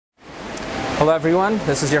Hello everyone,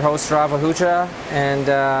 this is your host Rav Ahuja, and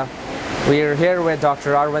we are here with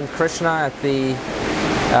Dr. Arvind Krishna at the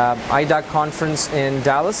IDUG conference in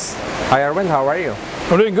Dallas. Hi Arvind, how are you?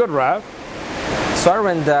 I'm doing good, Rav. So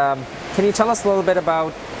Arvind, can you tell us a little bit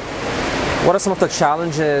about what are some of the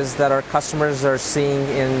challenges that our customers are seeing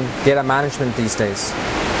in data management these days?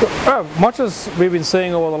 Much as we've been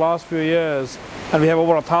saying over the last few years, and we have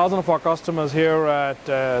over 1,000 of our customers here at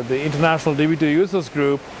the International DB2 Users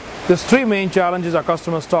Group, there's three main challenges our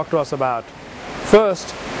customers talk to us about.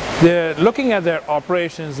 First, they're looking at their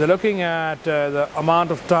operations, they're looking at the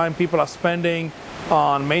amount of time people are spending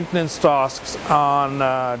on maintenance tasks,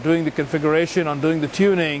 on doing the configuration, on doing the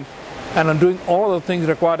tuning, and on doing all of the things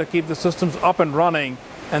required to keep the systems up and running,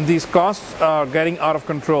 and these costs are getting out of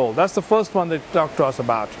control. That's the first one they talk to us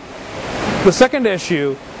about. The second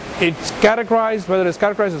issue, it's categorized, whether it's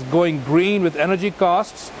categorized as going green with energy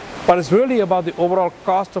costs, but it's really about the overall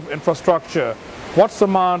cost of infrastructure. What's the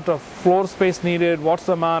amount of floor space needed? What's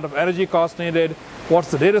the amount of energy cost needed?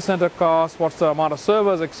 What's the data center cost? What's the amount of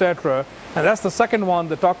servers, etc.? And that's the second one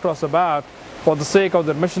they talk to us about for the sake of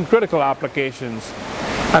the mission critical applications.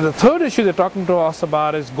 And the third issue they're talking to us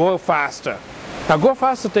about is go faster. Now, go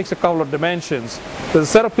faster takes a couple of dimensions. There's a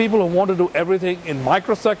set of people who want to do everything in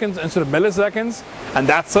microseconds instead of milliseconds, and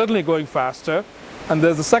that's certainly going faster. And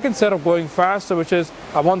there's the second set of going faster, which is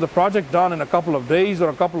I want the project done in a couple of days or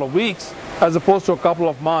a couple of weeks as opposed to a couple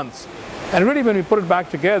of months. And really, when we put it back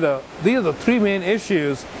together, these are the three main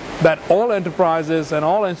issues that all enterprises and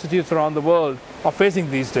all institutes around the world are facing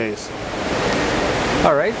these days.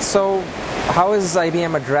 All right, so how is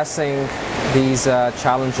IBM addressing these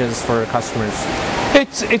challenges for customers?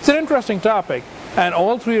 It's an interesting topic, and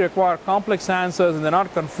all three require complex answers, and they're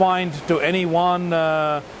not confined to any one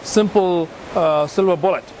simple silver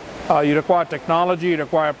bullet. You require technology, you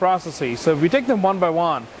require processes. So if we take them one by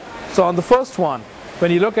one. So on the first one,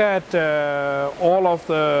 when you look at all of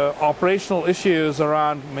the operational issues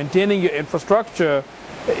around maintaining your infrastructure,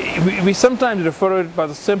 we sometimes refer to it by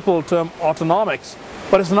the simple term autonomics,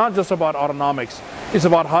 but it's not just about autonomics. It's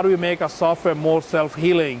about how do we make our software more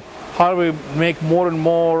self-healing, how do we make more and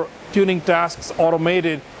more tuning tasks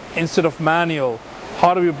automated instead of manual,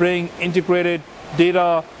 how do we bring integrated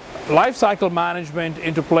data lifecycle management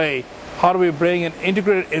into play, how do we bring an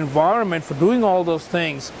integrated environment for doing all those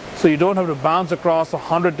things so you don't have to bounce across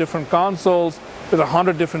 100 different consoles with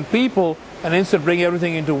 100 different people and instead bring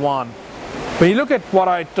everything into one. When you look at what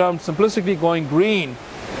I termed simplistically going green,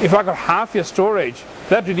 if I got half your storage,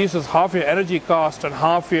 that reduces half your energy cost and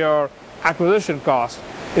half your acquisition cost.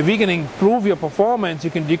 If we can improve your performance,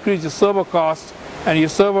 you can decrease your server costs and your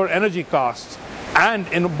server energy costs, and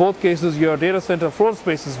in both cases your data center floor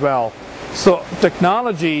space as well. So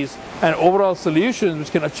technologies and overall solutions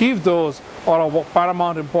which can achieve those are of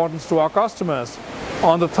paramount importance to our customers.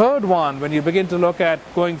 On the third one, when you begin to look at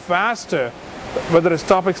going faster, whether it's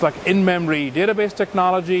topics like in-memory database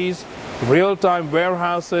technologies, real-time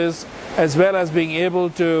warehouses, as well as being able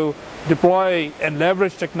to deploy and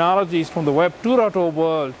leverage technologies from the Web 2.0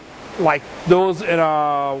 world, like those in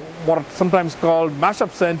what are sometimes called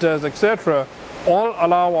mashup centers, etc., all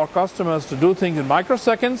allow our customers to do things in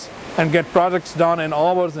microseconds and get projects done in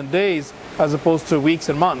hours and days as opposed to weeks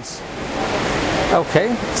and months.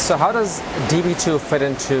 Okay, so how does DB2 fit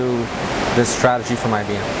into this strategy from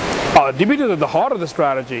IBM? DB2 is at the heart of the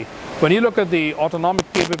strategy. When you look at the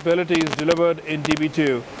autonomic capabilities delivered in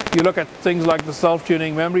DB2, you look at things like the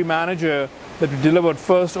self-tuning memory manager that we delivered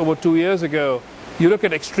first over 2 years ago. You look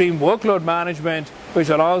at extreme workload management, which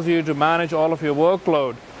allows you to manage all of your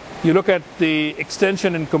workload. You look at the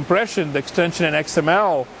extension and compression, the extension in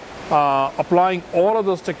XML, applying all of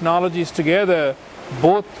those technologies together,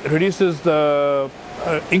 both increases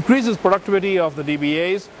productivity of the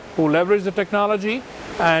DBAs who leverage the technology,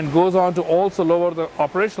 and goes on to also lower the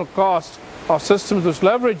operational cost of systems which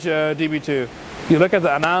leverage DB2. You look at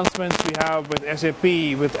the announcements we have with SAP,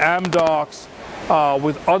 with Amdocs,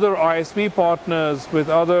 with other ISV partners, with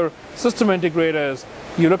other system integrators.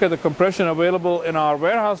 You look at the compression available in our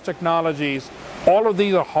warehouse technologies. All of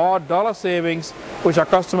these are hard dollar savings which our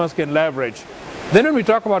customers can leverage. Then when we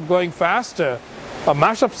talk about going faster, a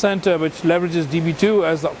mashup center which leverages DB2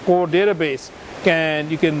 as the core database,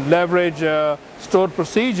 you can leverage stored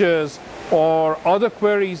procedures or other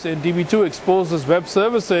queries in DB2 exposes web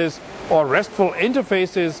services or RESTful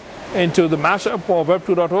interfaces into the mashup or Web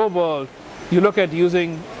 2.0 world. You look at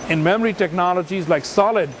using in-memory technologies like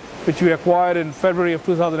Solid, which we acquired in February of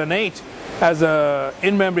 2008 as a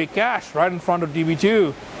in-memory cache right in front of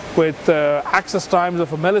DB2 with access times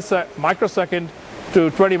of a microsecond to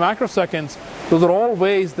 20 microseconds. Those are all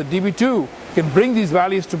ways that DB2 can bring these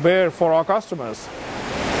values to bear for our customers.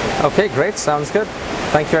 Okay, great. Sounds good.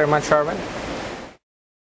 Thank you very much, Arvind.